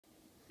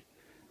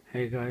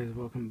Hey guys,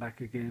 welcome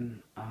back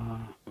again. I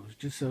was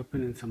just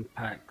opening some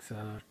packs,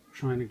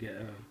 trying to get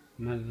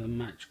a man of the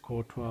match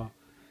Courtois,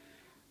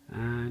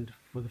 and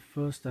for the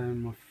first time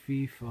in my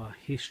FIFA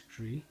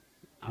history,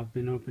 I've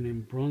been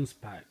opening bronze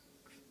packs.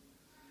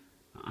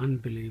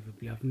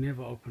 Unbelievably, I've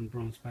never opened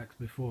bronze packs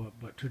before,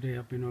 but today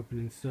I've been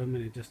opening so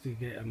many just to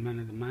get a man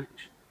of the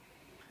match.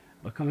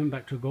 But coming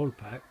back to gold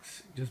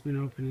packs, just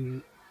been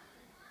opening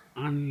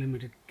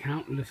unlimited,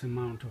 countless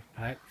amount of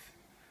packs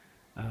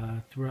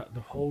throughout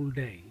the whole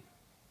day.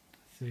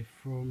 Say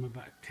from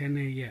about 10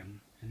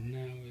 a.m. and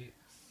now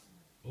it's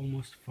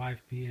almost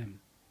 5 p.m.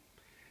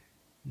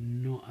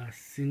 Not a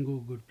single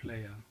good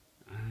player,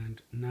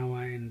 and now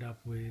I end up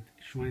with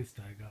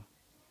Schweinsteiger.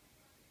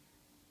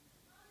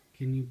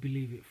 Can you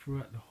believe it?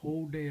 Throughout the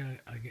whole day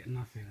I get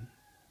nothing,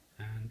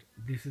 and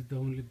this is the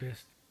only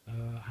best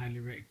highly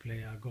rated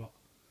player I got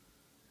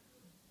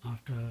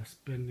after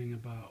spending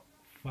about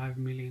 5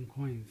 million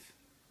coins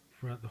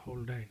throughout the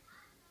whole day.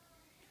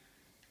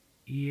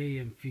 EA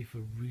and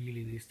FIFA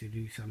really needs to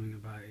do something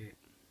about it.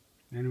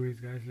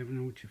 Anyways guys, let me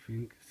know what you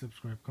think.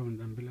 Subscribe, comment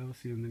down below.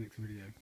 See you in the next video.